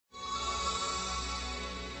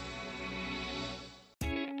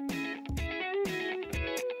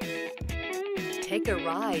Take a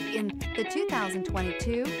ride in the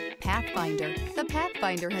 2022 Pathfinder. The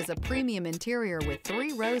Pathfinder has a premium interior with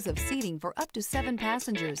 3 rows of seating for up to 7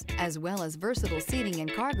 passengers, as well as versatile seating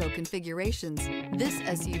and cargo configurations. This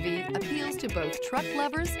SUV appeals to both truck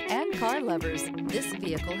lovers and car lovers. This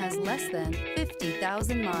vehicle has less than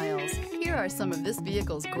 50,000 miles. Here are some of this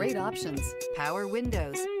vehicle's great options: power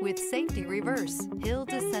windows with safety reverse, hill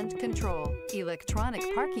descent control, electronic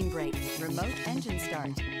parking brake, remote engine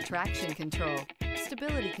start, traction control,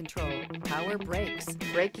 stability control, power brakes,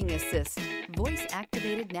 braking assist,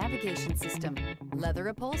 voice-activated navigation system, leather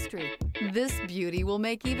upholstery. This beauty will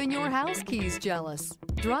make even your house keys jealous.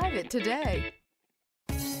 Drive it today.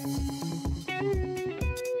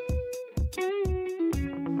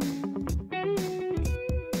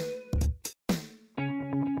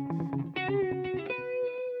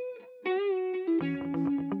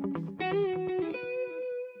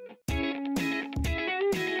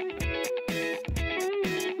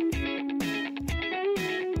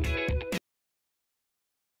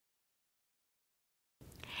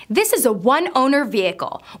 This is a one-owner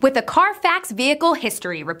vehicle with a Carfax Vehicle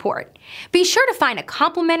History Report. Be sure to find a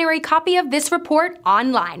complimentary copy of this report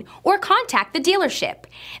online or contact the dealership.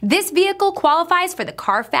 This vehicle qualifies for the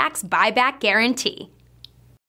Carfax Buyback Guarantee.